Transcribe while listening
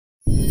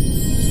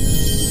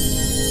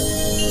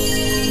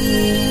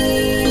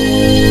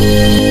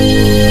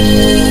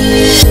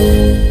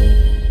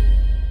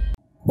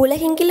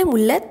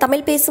உள்ள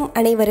தமிழ் பேசும்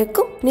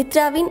அனைவருக்கும்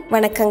நித்ராவின்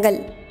வணக்கங்கள்.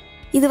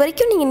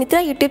 இதுவரைக்கும் நீங்கள் நித்ரா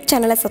யூடியூப்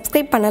சேனலை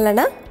சப்ஸ்கிரைப்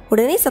பண்ணலைன்னா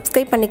உடனே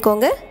சப்ஸ்கிரைப்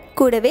பண்ணிக்கோங்க.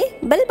 கூடவே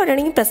பெல்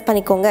பட்டனையும் ப்ரெஸ்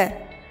பண்ணிக்கோங்க.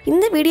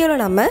 இந்த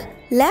வீடியோவில் நம்ம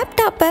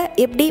லேப்டாப்பை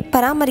எப்படி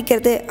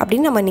பராமரிக்கிறது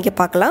அப்படின்னு நம்ம இன்றைக்கி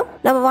பார்க்கலாம்.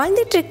 நம்ம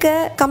வாழ்ந்துட்டுருக்க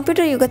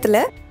கம்ப்யூட்டர்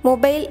யுகத்தில்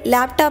மொபைல்,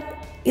 லேப்டாப்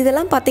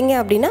இதெல்லாம் பார்த்தீங்க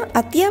அப்படின்னா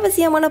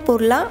அத்தியாவசியமான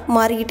பொருளாக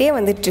மாறிக்கிட்டே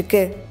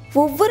வந்துட்டுருக்கு.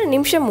 ஒவ்வொரு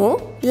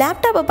நிமிஷமும்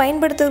லேப்டாப்பை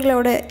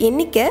பயன்படுத்துவர்களோட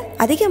எண்ணிக்கை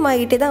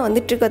அதிகமாகிட்டே தான்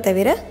வந்துட்டுருக்கோ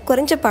தவிர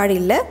குறைஞ்ச பாடு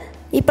இல்லை.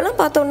 இப்போலாம்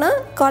பார்த்தோன்னா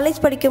காலேஜ்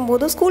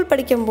படிக்கும்போது, ஸ்கூல்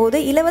படிக்கும்போது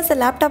இலவச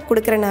லேப்டாப்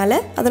கொடுக்குறனால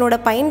அதனோட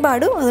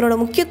பயன்பாடும் அதனோட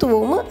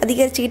முக்கியத்துவமும்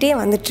அதிகரிச்சுக்கிட்டே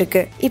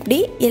வந்துட்டுருக்கு. இப்படி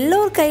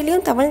எல்லோர்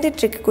கையிலையும்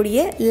தவழ்ந்துட்டு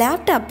இருக்கக்கூடிய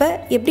லேப்டாப்பை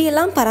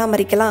எப்படியெல்லாம்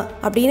பராமரிக்கலாம்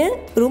அப்படின்னு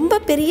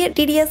ரொம்ப பெரிய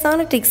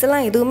டிடிஎஸான ட்ரிக்ஸ்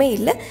எல்லாம் எதுவுமே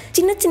இல்லை.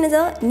 சின்ன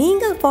சின்னதாக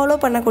நீங்கள் ஃபாலோ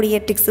பண்ணக்கூடிய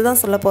ட்ரிக்ஸ்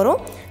தான் சொல்ல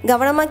போகிறோம்.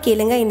 கவனமாக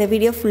கேளுங்க. இந்த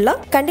வீடியோ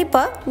ஃபுல்லாக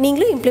கண்டிப்பாக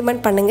நீங்களும்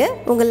இம்ப்ளிமெண்ட் பண்ணுங்கள்.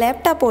 உங்கள்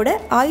லேப்டாப்போட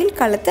ஆயுள்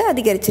காலத்தை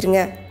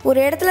அதிகரிச்சிருங்க. ஒரு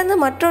இடத்துலேருந்து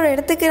மற்றொரு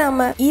இடத்துக்கு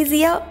நம்ம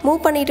ஈஸியாக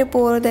மூவ் பண்ணிட்டு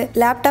போகிறது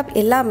லேப்டாப்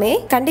எல்லாமே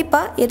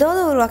கண்டிப்பாக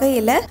ஏதாவது ஒரு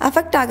வகையில்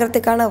அஃபெக்ட்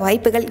ஆகிறதுக்கான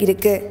வாய்ப்புகள்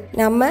இருக்குது.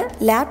 நம்ம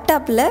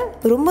லேப்டாப்பில்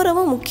ரொம்ப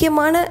ரொம்ப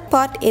முக்கியமான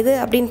பார்ட் எது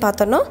அப்படின்னு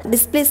பார்த்தோன்னா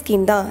டிஸ்பிளே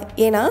ஸ்க்ரீன் தான்.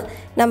 ஏன்னா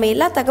நம்ம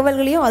எல்லா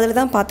தகவல்களையும் அதில்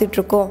தான்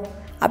பார்த்துட்ருக்கோம்.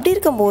 அப்படி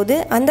இருக்கும்போது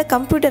அந்த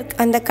கம்ப்யூட்டர்,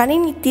 அந்த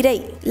கணினி திரை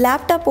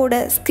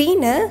லேப்டாப்போட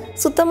ஸ்க்ரீனை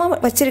சுத்தமாக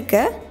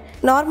வச்சுருக்க,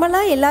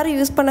 நார்மலாக எல்லோரும்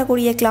யூஸ்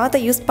பண்ணக்கூடிய கிளாத்தை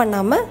யூஸ்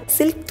பண்ணாமல்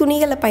சில்க்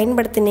துணிகளை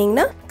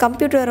பயன்படுத்தினீங்கன்னா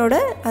கம்ப்யூட்டரோட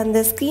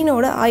அந்த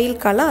ஸ்க்ரீனோட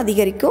ஆயுள் காலம்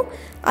அதிகரிக்கும்.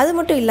 அது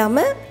மட்டும்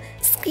இல்லாமல்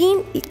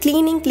ஸ்க்ரீன்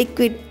க்ளீனிங்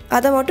லிக்விட்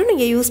அதை மட்டும்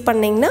நீங்கள் யூஸ்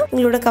பண்ணிங்கன்னா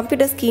உங்களோட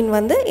கம்ப்யூட்டர் ஸ்க்ரீன்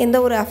வந்து எந்த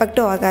ஒரு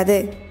எஃபெக்டும் ஆகாது.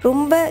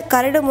 ரொம்ப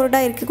கரடு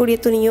முரடாக இருக்கக்கூடிய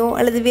துணியோ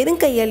அல்லது வெறும்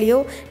கையாலேயோ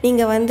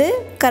நீங்கள் வந்து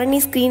கணினி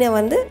ஸ்க்ரீனை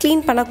வந்து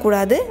க்ளீன்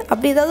பண்ணக்கூடாது.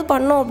 அப்படி ஏதாவது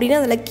பண்ணோம் அப்படின்னா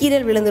அதில்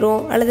கீறல்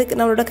விழுந்துடும் அல்லது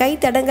நம்மளோட கை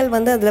தடங்கள்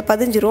வந்து அதில்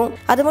பதிஞ்சிரும்.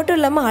 அது மட்டும்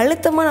இல்லாமல்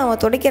அழுத்தமாக நம்ம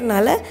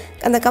துடைக்கிறதுனால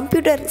அந்த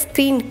கம்ப்யூட்டர்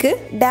ஸ்க்ரீனுக்கு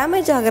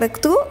டேமேஜ்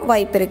ஆகிறதுக்கும்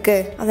வாய்ப்பு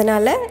இருக்குது.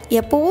 அதனால்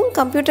எப்போவும்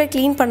கம்ப்யூட்டர்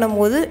க்ளீன்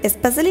பண்ணும்போது,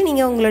 எஸ்பெஷலி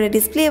நீங்கள் உங்களோட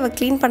டிஸ்பிளேவை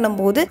க்ளீன்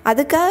பண்ணும்போது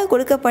அதுக்காக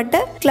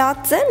கொடுக்கப்பட்ட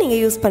கிளாத்ஸை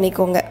நீங்கள் யூஸ்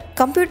பண்ணிக்கோங்க.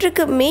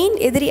 கம்ப்யூட்டருக்கு மெயின்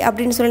எதிரி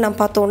அப்படின்னு சொல்லி நம்ம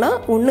பார்த்தோன்னா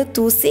ஒன்று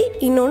தூசி,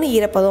 இன்னொன்று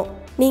ஈரப்பதம்.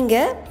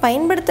 நீங்கள்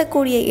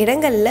பயன்படுத்தக்கூடிய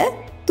இடங்களில்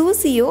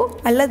தூசியோ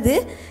அல்லது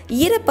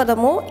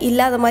ஈரப்பதமோ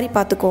இல்லாத மாதிரி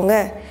பார்த்துக்கோங்க.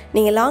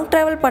 நீங்கள் லாங்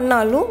ட்ராவல்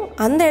பண்ணாலும்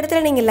அந்த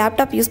இடத்துல நீங்கள்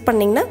லேப்டாப் யூஸ்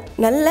பண்ணிங்கன்னா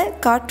நல்ல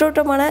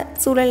காற்றோட்டமான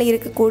சூழ்நிலை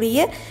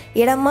இருக்கக்கூடிய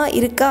இடமா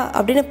இருக்கா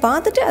அப்படின்னு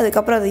பார்த்துட்டு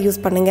அதுக்கப்புறம் அதை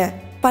யூஸ் பண்ணுங்கள்.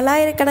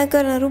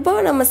 பல்லாயிரக்கணக்கான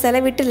ரூபாய் நம்ம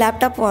செலவிட்டு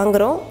லேப்டாப்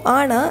வாங்குகிறோம்.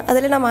 ஆனால்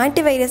அதில் நம்ம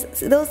ஆன்டிவைரஸ்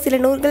ஏதோ சில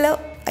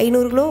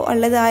 500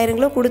 அல்லது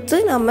 1000 கொடுத்து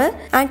நம்ம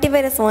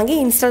ஆன்டிவைரஸ் வாங்கி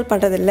இன்ஸ்டால்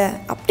பண்ணுறதில்ல.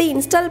 அப்படி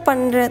இன்ஸ்டால்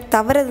பண்ணுற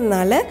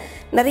தவறதுனால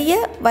நிறைய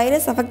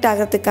வைரஸ் அஃபெக்ட்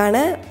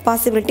ஆகிறதுக்கான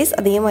பாசிபிலிட்டிஸ்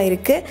அதிகமாக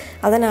இருக்குது.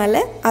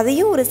 அதனால்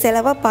அதையும் ஒரு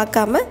செலவாக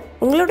பார்க்காம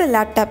உங்களோட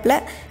லேப்டாப்பில்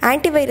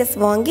ஆன்டிவைரஸ்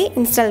வாங்கி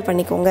இன்ஸ்டால்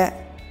பண்ணிக்கோங்க.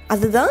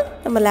 அதுதான்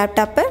நம்ம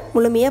லேப்டாப்பை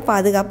முழுமையாக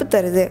பாதுகாப்பு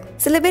தருது.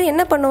 சில பேர்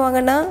என்ன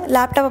பண்ணுவாங்கன்னா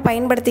லேப்டாப்பை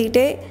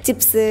பயன்படுத்திக்கிட்டு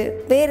சிப்ஸு,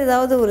 வேறு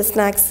ஏதாவது ஒரு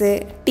ஸ்நாக்ஸு,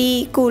 டீ,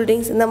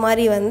 கூல்ட்ரிங்க்ஸ் இந்த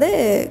மாதிரி வந்து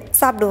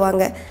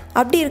சாப்பிடுவாங்க.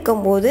 அப்படி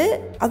இருக்கும்போது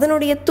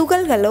அதனுடைய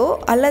துகள்களோ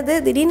அல்லது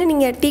திடீர்னு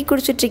நீங்கள் டீ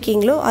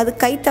குடிச்சிட்ருக்கீங்களோ அது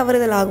கை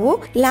தவறுதலாகவோ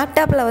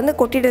லேப்டாப்பில் வந்து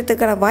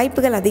கொட்டிடுறதுக்கான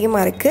வாய்ப்புகள்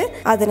அதிகமாக இருக்குது.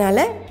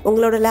 அதனால்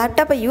உங்களோட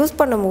லேப்டாப்பை யூஸ்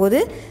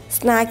பண்ணும்போது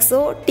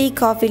ஸ்நாக்ஸோ, டீ,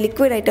 காஃபி,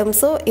 லிக்விட்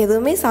ஐட்டம்ஸோ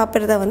எதுவுமே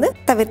சாப்பிட்றத வந்து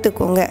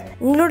தவிர்த்துக்கோங்க.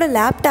 உங்களோட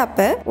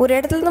லேப்டாப்பை ஒரு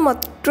இடத்துலேருந்து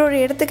மற்றொரு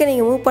இடத்துக்கு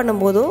நீங்கள் மூவ்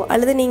பண்ணும்போதோ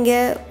அல்லது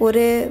நீங்கள்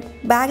ஒரு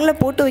பேக்கில்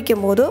போட்டு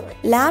வைக்கும் போதோ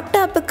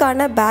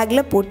லேப்டாப்புக்கான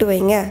பேக்கில் போட்டு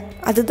வைங்க.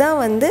 அதுதான்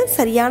வந்து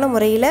சரியான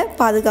முறையில்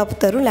பாதுகாப்பு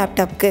தரும்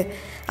லேப்டாப்புக்கு.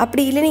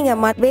 அப்படி இல்லை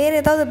நீங்கள் வேறு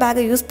ஏதாவது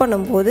பேக்கை யூஸ்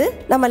பண்ணும்போது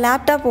நம்ம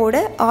லேப்டாப்போட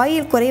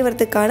ஆயுள்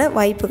குறைவதுக்கான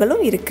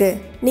வாய்ப்புகளும் இருக்குது.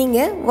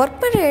 நீங்கள் ஒர்க்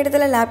பண்ணுற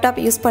இடத்துல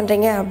லேப்டாப் யூஸ்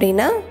பண்ணுறீங்க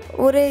அப்படின்னா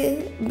ஒரு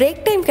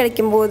பிரேக் டைம்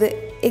கிடைக்கும்போது,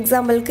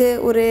 எக்ஸாம்பிளுக்கு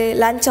ஒரு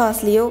லன்ச்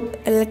ஹவர்ஸ்லேயோ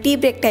இல்லை டீ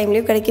பிரேக்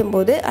டைம்லேயோ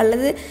கிடைக்கும்போது,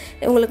 அல்லது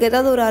உங்களுக்கு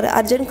ஏதாவது ஒரு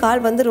அர்ஜென்ட்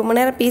கால் வந்து ரொம்ப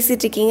நேரம்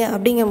பேசிகிட்டு இருக்கீங்க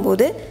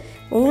அப்படிங்கும்போது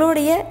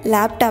உங்களுடைய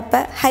லேப்டாப்பை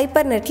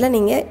ஹைப்பர் நெட்டில்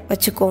நீங்கள்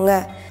வச்சுக்கோங்க.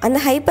 அந்த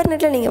ஹைப்பர்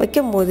நெட்டில் நீங்கள்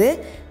வைக்கும்போது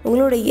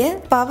உங்களுடைய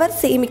பவர்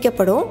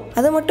சேமிக்கப்படும்.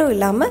 அது மட்டும்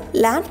இல்லாமல்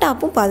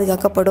லேப்டாப்பும்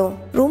பாதுகாக்கப்படும்.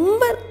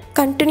 ரொம்ப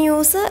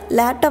கண்டினியூஸாக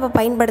லேப்டாப்பை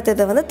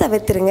பயன்படுத்துறதை வந்து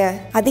தவிர்த்துருங்க.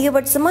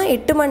 அதிகபட்சமாக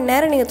 8 மணி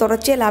நேரம் நீங்கள்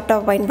தொடர்ச்சியாக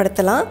லேப்டாப்பை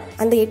பயன்படுத்தலாம்.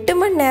 அந்த 8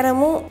 மணி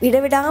நேரமும்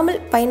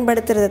விடாமல்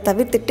பயன்படுத்துறதை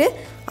தவிர்த்துட்டு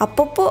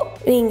அப்பப்போ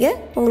நீங்கள்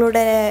உங்களோட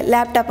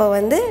லேப்டாப்பை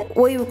வந்து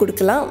ஓய்வு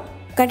கொடுக்கலாம்.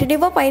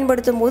 கண்டினியூவாக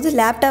பயன்படுத்தும் போது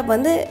லேப்டாப்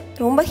வந்து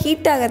ரொம்ப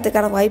ஹீட்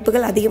ஆகிறதுக்கான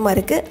வாய்ப்புகள் அதிகமாக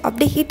இருக்குது.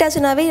 அப்படி ஹீட்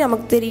ஆச்சுனாவே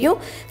நமக்கு தெரியும்,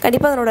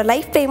 கண்டிப்பாக அதனோட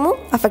லைஃப் டைமும்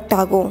அஃபெக்ட்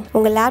ஆகும்.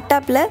 உங்கள்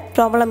லேப்டாப்பில்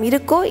ப்ராப்ளம்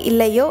இருக்கோ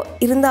இல்லையோ,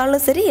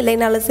 இருந்தாலும் சரி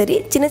இல்லைனாலும் சரி,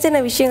 சின்ன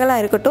சின்ன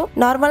விஷயங்களாக இருக்கட்டும்,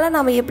 நார்மலாக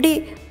நம்ம எப்படி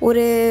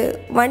ஒரு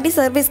வண்டி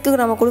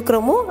சர்வீஸ்க்கு நம்ம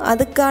கொடுக்குறோமோ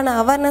அதுக்கான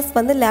அவேர்னஸ்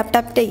வந்து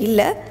லேப்டாப்கிட்ட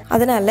இல்லை.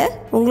 அதனால்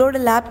உங்களோட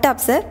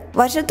லேப்டாப்ஸை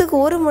வருஷத்துக்கு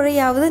ஒரு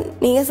முறையாவது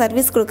நீங்கள்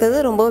சர்வீஸ் கொடுக்கறது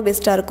ரொம்ப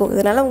பெஸ்ட்டாக இருக்கும்.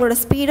 இதனால் உங்களோட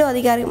ஸ்பீடும்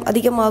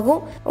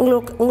அதிகமாகும்,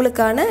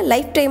 உங்களுக்கான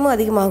லைஃப் டைமும்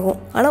அதிகமாகும்.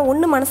 ஆனால்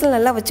ஒன்று மனசில்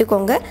நல்லா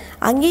வச்சுக்கோங்க,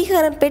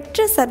 அங்கீகாரம்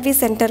பெற்ற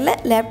சர்வீஸ் சென்டரில்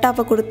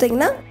லேப்டாப்பை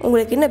கொடுத்தீங்கன்னா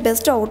உங்களுக்கு இன்னும்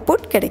பெஸ்ட்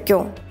அவுட்புட்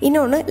கிடைக்கும்.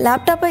 இன்னொன்று,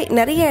 லேப்டாப்பை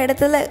நிறைய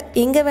இடத்துல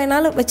எங்கே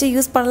வேணாலும் வச்சு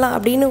யூஸ் பண்ணலாம்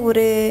அப்படின்னு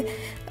ஒரு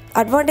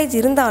அட்வான்டேஜ்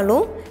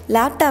இருந்தாலும்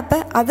லேப்டாப்பை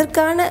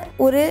அதற்கான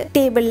ஒரு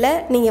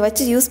டேபிளில் நீங்கள்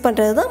வச்சு யூஸ்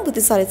பண்ணுறது தான்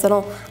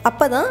புத்திசாலித்தனம்.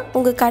 அப்போ தான்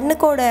உங்கள்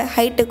கண்ணுக்கோட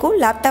ஹைட்டுக்கும்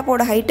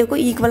லேப்டாப்போட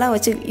ஹைட்டுக்கும் ஈக்குவலாக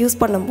வச்சு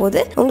யூஸ்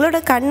பண்ணும்போது உங்களோட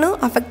கண்ணும்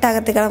அஃபெக்ட்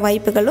ஆகிறதுக்கான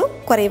வாய்ப்புகளும்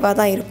குறைவாக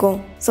தான் இருக்கும்.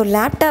 ஸோ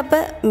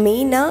லேப்டாப்பை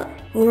மெயினாக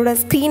உங்களோட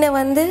ஸ்க்ரீனை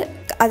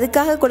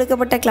அதுக்காக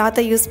கொடுக்கப்பட்ட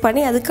கிளாத்தை யூஸ்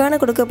பண்ணி அதுக்கான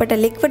கொடுக்கப்பட்ட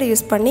லிக்விடை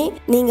யூஸ் பண்ணி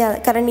நீங்கள்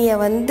கரண்டியை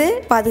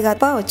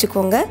பாதுகாப்பாக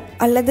வச்சுக்கோங்க.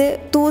 அல்லது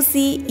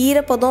தூசி,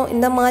 ஈரப்பதம்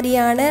இந்த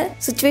மாதிரியான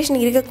சுச்சுவேஷன்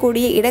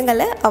இருக்கக்கூடிய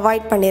இடங்களை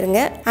அவாய்ட்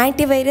பண்ணிடுங்க.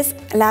 ஆன்டிவைரஸ்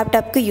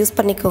லேப்டாப்க்கு யூஸ்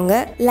பண்ணிக்கோங்க.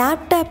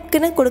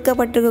 லேப்டாப்க்குன்னு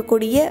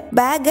கொடுக்கப்பட்டிருக்கக்கூடிய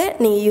பேக்கை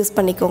நீங்கள் யூஸ்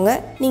பண்ணிக்கோங்க.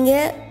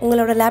 நீங்கள்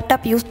உங்களோட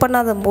லேப்டாப் யூஸ்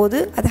பண்ணாத போது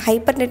அது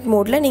ஹைப்பர்நெட்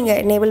மோடில்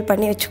நீங்கள் எனேபிள்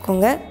பண்ணி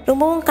வச்சுக்கோங்க.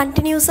 ரொம்பவும்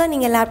கண்டினியூஸாக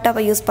நீங்கள்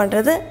லேப்டாப்பை யூஸ்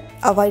பண்ணுறது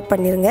அவாய்ட்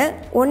பண்ணிடுங்க.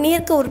 1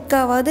 இயர்க்கு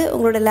ஒருக்காவது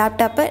உங்களோட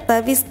லேப்டாப்பை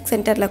சர்வீஸ்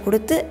சென்டரில்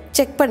கொடுத்து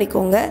செக்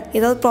பண்ணிக்கோங்க.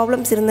 ஏதாவது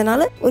ப்ராப்ளம்ஸ்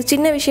இருந்தனால ஒரு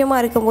சின்ன விஷயமா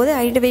இருக்கும்போது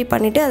ஐடென்டிஃபை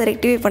பண்ணிவிட்டு அதை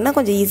ரெக்டிஃபை பண்ணால்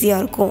கொஞ்சம்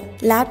ஈஸியாக இருக்கும்.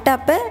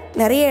 லேப்டாப்பை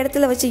நிறைய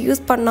இடத்துல வச்சு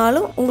யூஸ்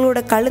பண்ணாலும்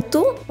உங்களோட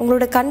கழுத்தும்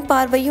உங்களோட கண்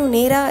பார்வையும்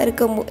நேராக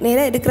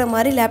இருக்கிற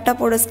மாதிரி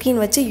லேப்டாப்போட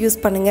ஸ்க்ரீன் வச்சு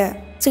யூஸ் பண்ணுங்கள்.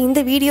 ஸோ இந்த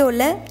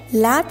வீடியோவில்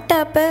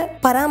லேப்டாப்பை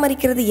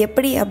பராமரிக்கிறது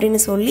எப்படி அப்படின்னு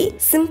சொல்லி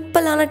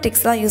சிம்பிளான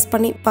ட்ரிக்ஸ்லாம் யூஸ்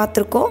பண்ணி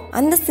பார்த்துருக்கோம்.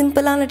 அந்த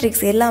சிம்பிளான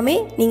ட்ரிக்ஸ் எல்லாமே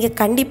நீங்கள்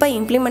கண்டிப்பாக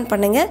இம்ப்ளிமெண்ட்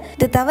பண்ணுங்கள்.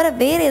 இது தவிர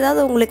வேறு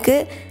ஏதாவது உங்களுக்கு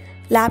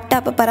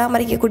லேப்டாப்பை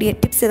பராமரிக்கக்கூடிய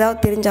டிப்ஸ்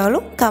ஏதாவது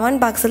தெரிஞ்சாலும்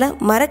கமெண்ட் பாக்ஸில்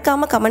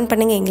மறக்காமல் கமெண்ட்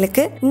பண்ணுங்கள்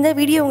எங்களுக்கு. இந்த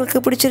வீடியோ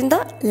உங்களுக்கு பிடிச்சிருந்தா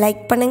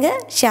லைக் பண்ணுங்கள்,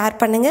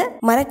 ஷேர் பண்ணுங்கள்.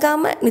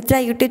 மறக்காமல்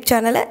நித்ரா யூடியூப்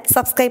சேனலை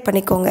சப்ஸ்கிரைப்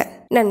பண்ணிக்கோங்க.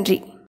 நன்றி.